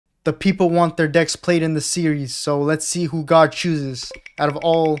the people want their decks played in the series. So let's see who God chooses out of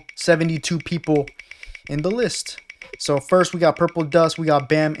all 72 people in the list. So first we got Purple Dust, we got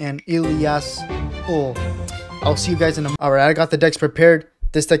Bam and Ilias. Oh, I'll see you guys in a... Alright, I got the decks prepared.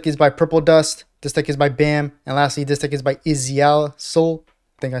 This deck is by Purple Dust. This deck is by Bam. And lastly, this deck is by Izial Soul.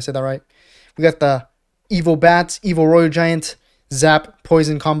 I think I said that right. We got the Evil Bats, Evil Royal Giant, Zap,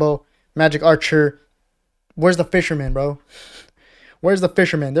 Poison combo, Magic Archer. Where's the Fisherman, bro? Where's the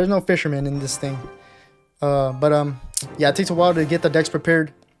Fisherman? There's no Fisherman in this thing. Yeah, it takes a while to get the decks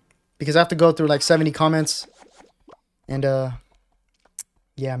prepared because I have to go through like 70 comments. And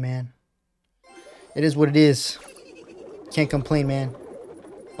yeah, man. It is what it is. Can't complain, man.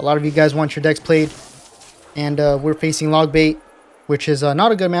 A lot of you guys want your decks played. And we're facing Logbait, which is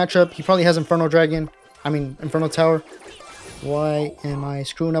not a good matchup. He probably has Inferno Dragon. I mean, Inferno Tower. Why am I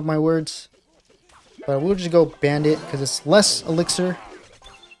screwing up my words? But we'll just go Bandit because it's less elixir.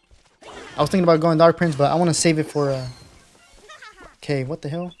 I was thinking about going Dark Prince, but I want to save it for... Okay, what the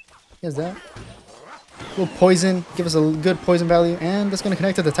hell? He has that. A little poison. Give us a good poison value. And that's going to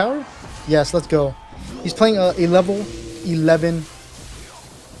connect to the tower? Yes, let's go. He's playing a level 11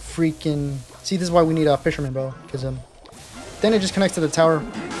 freaking... See, this is why we need a Fisherman, bro. Because then it just connects to the tower.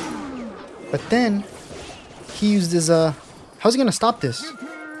 But then he used his... How's he going to stop this?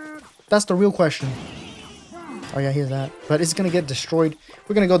 That's the real question. Oh yeah, here's that. But it's going to get destroyed.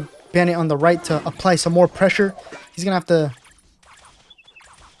 We're going to go Bandit on the right to apply some more pressure. He's going to have to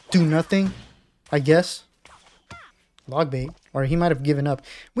do nothing, I guess. Logbait. Or he might have given up.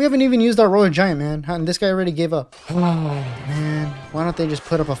 We haven't even used our Royal Giant, man. And this guy already gave up. Oh, man. Why don't they just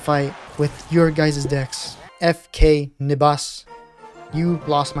put up a fight with your guys' decks? FK Nibas. You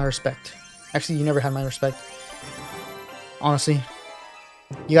lost my respect. Actually, you never had my respect. Honestly.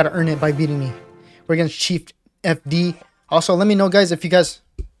 You gotta earn it by beating me. We're against Chief FD. Also, let me know, guys, if you guys...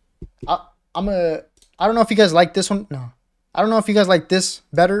 I don't know if you guys like this one. No. I don't know if you guys like this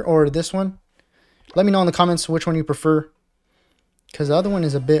better or this one. Let me know in the comments which one you prefer. Because the other one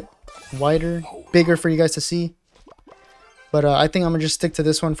is a bit wider, bigger for you guys to see. But I think I'm going to just stick to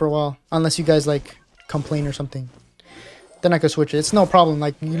this one for a while. Unless you guys, like, complain or something. Then I could switch it. It's no problem.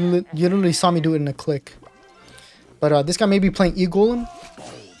 Like, you literally saw me do it in a click. But this guy may be playing E-Golem.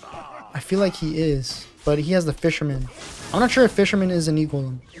 I feel like he is. But he has the Fisherman. I'm not sure if Fisherman is an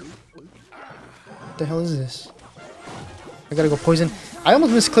E-Golem. What the hell is this? I gotta go Poison. I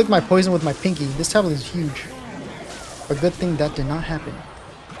almost misclicked my Poison with my pinky. This tablet is huge. A good thing that did not happen.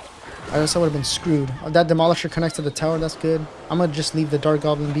 I guess I would have been screwed. That Demolisher connects to the tower. That's good. I'm gonna just leave the Dark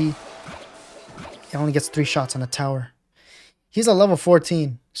Goblin be. He only gets 3 shots on the tower. He's a level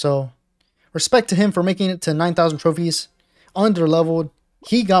 14. So, respect to him for making it to 9,000 trophies. Under-leveled.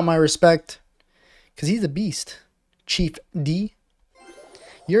 He got my respect. Because he's a beast. Chief D.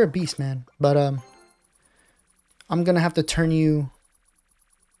 You're a beast, man. But, I'm gonna have to turn you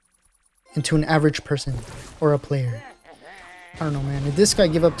into an average person. Or a player. I don't know, man. Did this guy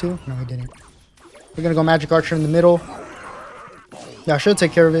give up too? No, he didn't. We're gonna go Magic Archer in the middle. Yeah, I should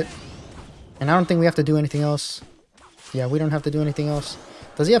take care of it. And I don't think we have to do anything else. Yeah, we don't have to do anything else.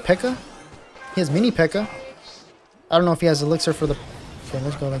 Does he have P.E.K.K.A? He has Mini P.E.K.K.A. I don't know if he has Elixir for the... Okay,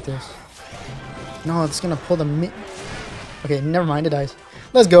 let's go like this. No, it's gonna pull the... Okay, never mind. It dies.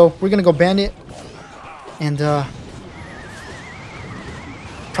 Let's go. We're gonna go Bandit. And,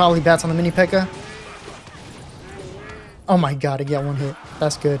 probably bats on the Mini P.E.K.K.A. Oh my god, I get 1 hit.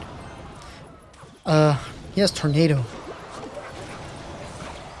 That's good. He has Tornado.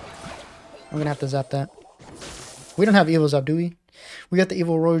 I'm gonna have to zap that. We don't have Evil Zap, do we? We got the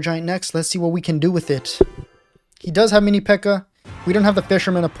Evil Royal Giant next. Let's see what we can do with it. He does have Mini P.E.K.K.A. We don't have the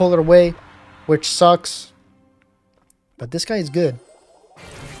Fisherman to pull it away, which sucks. But this guy is good.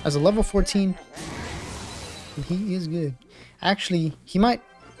 As a level 14, he is good. Actually, he might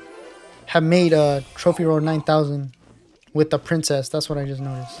have made a Trophy Road 9000 with the Princess. That's what I just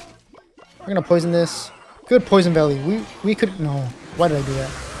noticed. We're gonna poison this. Good poison value. We could... No. Why did I do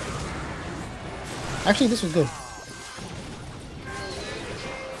that? Actually, this was good.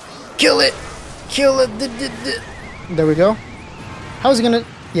 Kill it! Kill it! There we go. How's he gonna...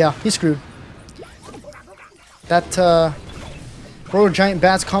 Yeah, he's screwed. That Royal Giant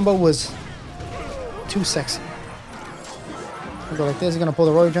Bats combo was too sexy. We go like this. He's gonna pull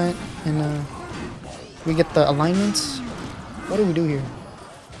the Royal Giant. And we get the alignments. What do we do here?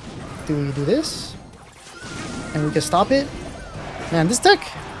 Do we do this? And we can stop it? Man, this deck...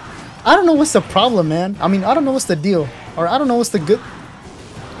 I don't know what's the problem, man. I mean, I don't know what's the deal. Or I don't know what's the good...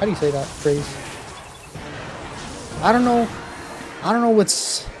 How do you say that phrase? I don't know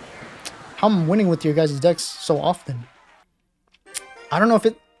what's... How I'm winning with your guys' decks so often. I don't know if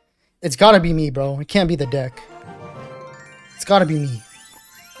it... It's gotta be me, bro. It can't be the deck. It's gotta be me.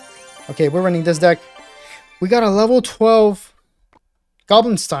 Okay, we're running this deck. We got a level 12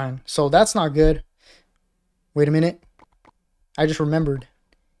 Goblinstein, so that's not good. Wait a minute. I just remembered.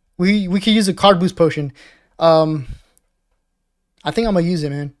 We could use a card boost potion. I think I'm gonna use it,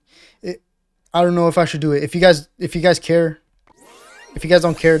 man. I don't know if I should do it. If you guys care, if you guys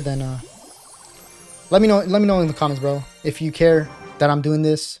don't care, then let me know in the comments, bro. If you care that I'm doing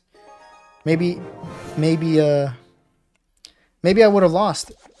this, maybe I would have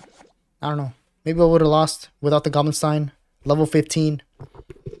lost. I don't know. Maybe I would have lost without the Goblinstein, level 15.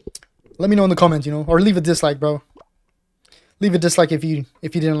 Let me know in the comments, you know, or leave a dislike, bro. Leave a dislike if you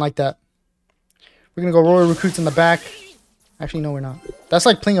didn't like that. We're gonna go Royal Recruits in the back. Actually, no, we're not. That's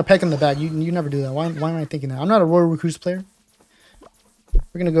like playing a peck in the back. You never do that. Why am I thinking that? I'm not a Royal Recruits player.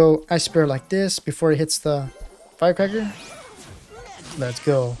 We're gonna go Ice Spirit like this before it hits the Firecracker. Let's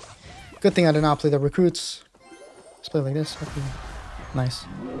go. Good thing I did not play the Recruits. Let's play like this. Okay. Nice.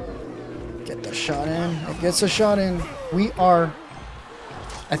 Get the shot in. It gets a shot in. We are...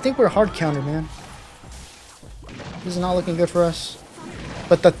 I think we're hard counter, man. This is not looking good for us.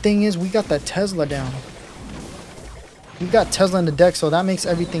 But the thing is, we got that Tesla down. We got Tesla in the deck, so that makes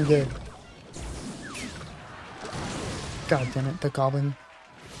everything good. God damn it, the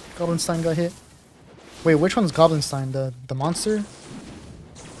Goblinstein got hit. Wait, which one's Goblinstein? The monster?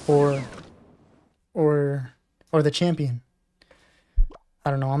 Or the champion? I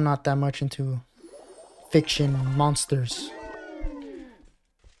don't know, I'm not that much into fiction monsters.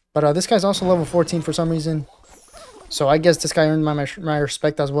 But this guy's also level 14 for some reason. So I guess this guy earned my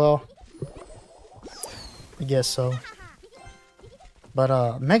respect as well. I guess so.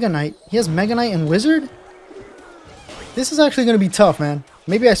 But Mega Knight, he has Mega Knight and Wizard? This is actually going to be tough, man.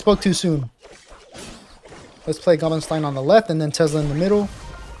 Maybe I spoke too soon. Let's play Goblinstein on the left and then Tesla in the middle.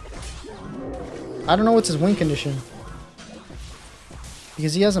 I don't know what's his win condition.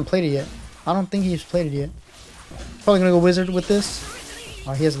 Because he hasn't played it yet. I don't think he's played it yet. Probably going to go Wizard with this.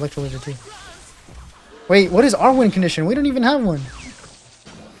 Oh, he has Electro Wizard too. Wait, what is our win condition? We don't even have one.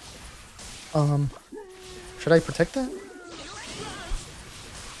 Should I protect that?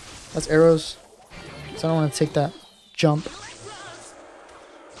 That's arrows. So I don't want to take that jump.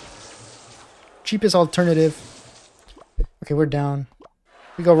 Cheapest alternative. Okay, we're down.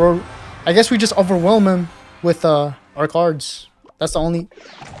 We go. I guess we just overwhelm him with our cards. That's the only...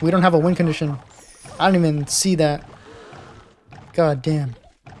 We don't have a win condition. I didn't even see that. God damn.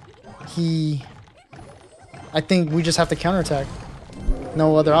 I think we just have to counterattack.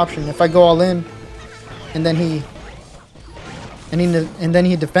 No other option. If I go all in, and then he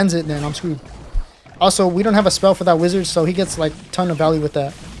defends it, then I'm screwed. Also, we don't have a spell for that wizard, so he gets like a ton of value with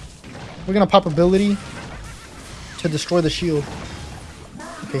that. We're gonna pop ability to destroy the shield.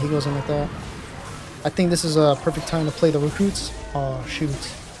 Okay, he goes in like that. I think this is a perfect time to play the recruits. Oh shoot.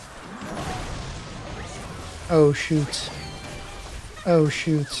 Oh shoot. Oh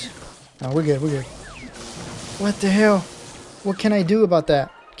shoot. No, we're good, we're good. What the hell? What can I do about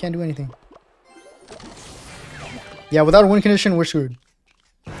that? Can't do anything. Yeah, without a win condition, we're screwed.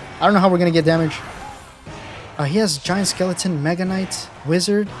 I don't know how we're gonna get damage. He has Giant Skeleton, Mega Knight,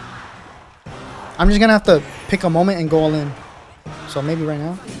 Wizard. I'm just gonna have to pick a moment and go all in. So maybe right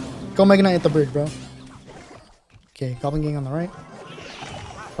now. Go Mega Knight at the bridge, bro. Okay, Goblin Gang on the right.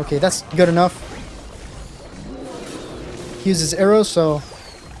 Okay, that's good enough. He uses arrows, so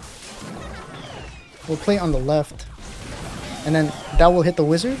we'll play on the left. And then that will hit the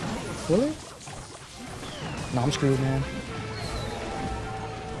wizard? Will it? No, I'm screwed, man.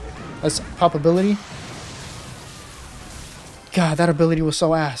 Let's pop ability. God, that ability was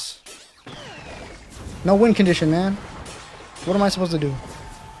so ass. No win condition, man. What am I supposed to do?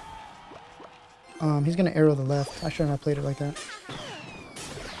 He's gonna arrow the left. I shouldn't have played it like that.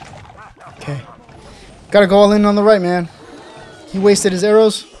 Okay. Gotta go all in on the right, man. He wasted his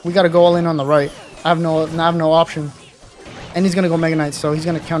arrows. We gotta go all in on the right. I have no option. And he's gonna go Mega Knight, so he's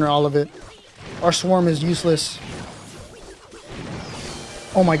gonna counter all of it. Our swarm is useless.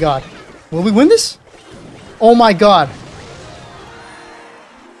 Oh my god. Will we win this? Oh my god.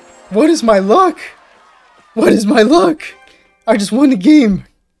 What is my luck? What is my luck? I just won the game.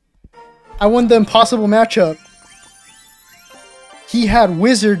 I won the impossible matchup. He had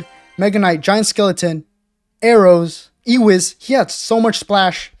Wizard, Mega Knight, Giant Skeleton, arrows, E-Wiz. He had so much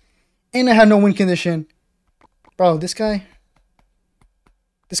splash. And I had no win condition. Bro, this guy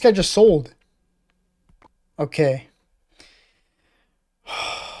just sold. Okay.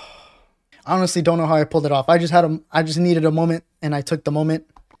 I honestly don't know how I pulled it off. I just needed a moment, and I took the moment.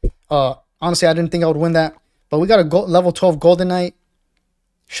 Honestly, I didn't think I would win that. But we got a level 12 Golden Knight.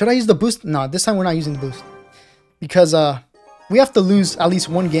 Should I use the boost? No, this time we're not using the boost. Because we have to lose at least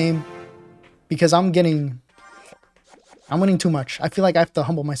one game. Because I'm winning too much. I feel like I have to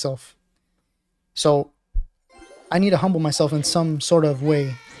humble myself. So I need to humble myself in some sort of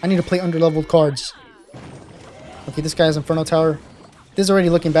way. I need to play underleveled cards. Okay, this guy has Inferno Tower. This is already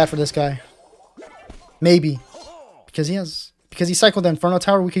looking bad for this guy. Maybe. Because he cycled the Inferno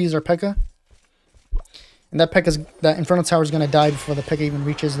Tower, we could use our P.E.K.K.A. And that Inferno Tower is gonna die before the P.E.K.K.A. even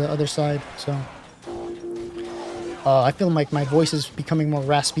reaches the other side. So I feel like my voice is becoming more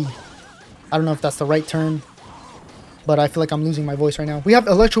raspy. I don't know if that's the right term, but I feel like I'm losing my voice right now. We have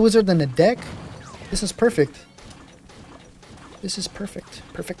Electro Wizard in the deck. This is perfect. This is perfect.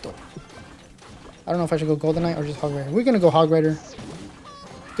 Perfecto. I don't know if I should go Golden Knight or just Hog Rider. We're gonna go Hog Rider.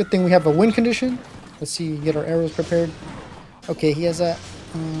 Good thing we have a win condition. Let's see, get our arrows prepared. Okay, he has that.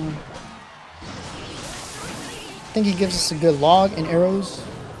 I think he gives us a good log and arrows.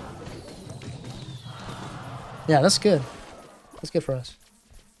 Yeah, that's good. That's good for us.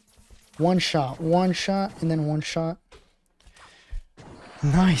 One shot, and then one shot.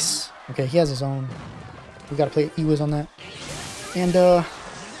 Nice. Okay, he has his own. We gotta play E-Wiz on that. And let's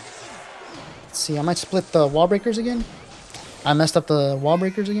see, I might split the wall breakers again. I messed up the wall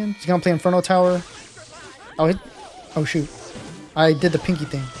breakers again. He's gonna play Inferno Tower. Oh shoot. I did the pinky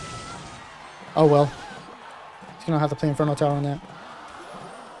thing. Oh well. He's gonna have to play Inferno Tower on that.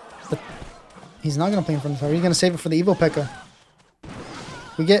 But he's not gonna play Inferno Tower. He's gonna save it for the Evo P.E.K.K.A.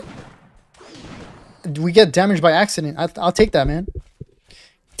 We get damaged by accident. I'll take that, man.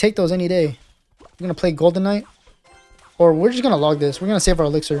 Take those any day. We're gonna play Golden Knight. Or we're just gonna log this. We're gonna save our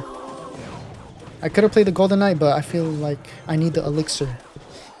elixir. I could have played the Golden Knight, but I feel like I need the elixir.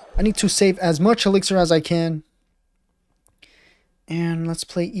 I need to save as much elixir as I can. And let's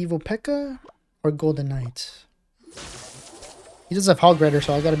play Evo P.E.K.K.A. or Golden Knight. He does have Hog Rider,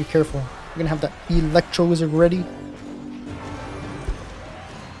 so I gotta be careful. We're gonna have the Electro Wizard ready.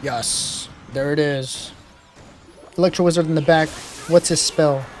 Yes, there it is. Electro Wizard in the back. What's his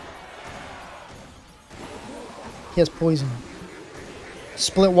spell? He has poison.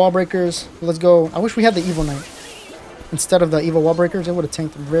 Split wall breakers. Let's go. I wish we had the Evil Knight instead of the Evil wall breakers. It would have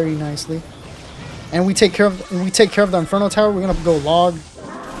tanked very nicely. And we take care of the Inferno Tower. We're gonna go log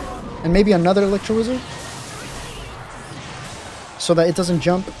and maybe another Electro Wizard so that it doesn't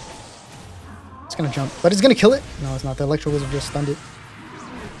jump. It's gonna jump, but it's gonna kill it. No, it's not. The Electro Wizard just stunned it.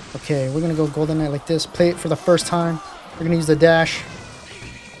 Okay, we're gonna go Golden Knight like this. Play it for the first time. We're gonna use the dash.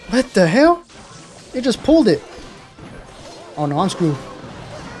 What the hell? It just pulled it. Oh no, I'm screwed.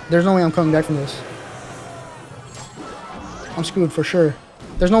 There's no way I'm coming back from this. I'm screwed for sure.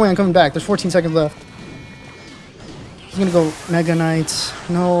 There's no way I'm coming back. There's 14 seconds left. He's gonna go Mega Knights.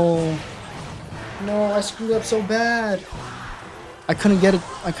 No. No, I screwed up so bad. I couldn't get it.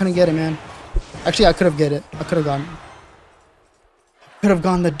 I couldn't get it, man. Actually, I could have get it. I could have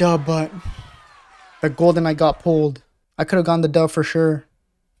gone the dub, but the Golden Knight got pulled. I could have gone the dub for sure.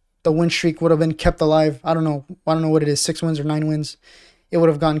 The win streak would have been kept alive. I don't know what it is, 6 wins or 9 wins. It would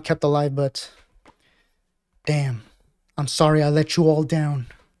have gotten kept alive, but damn. I'm sorry I let you all down.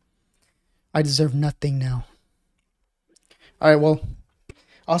 I deserve nothing now. Alright, well.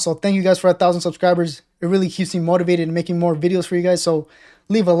 Also, thank you guys for 1,000 subscribers. It really keeps me motivated and making more videos for you guys. So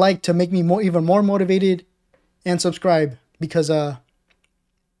leave a like to make me even more motivated, and subscribe because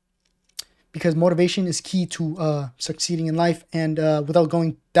motivation is key to succeeding in life. And without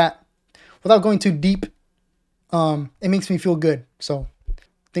going too deep, it makes me feel good. So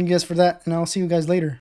thank you guys for that, and I'll see you guys later.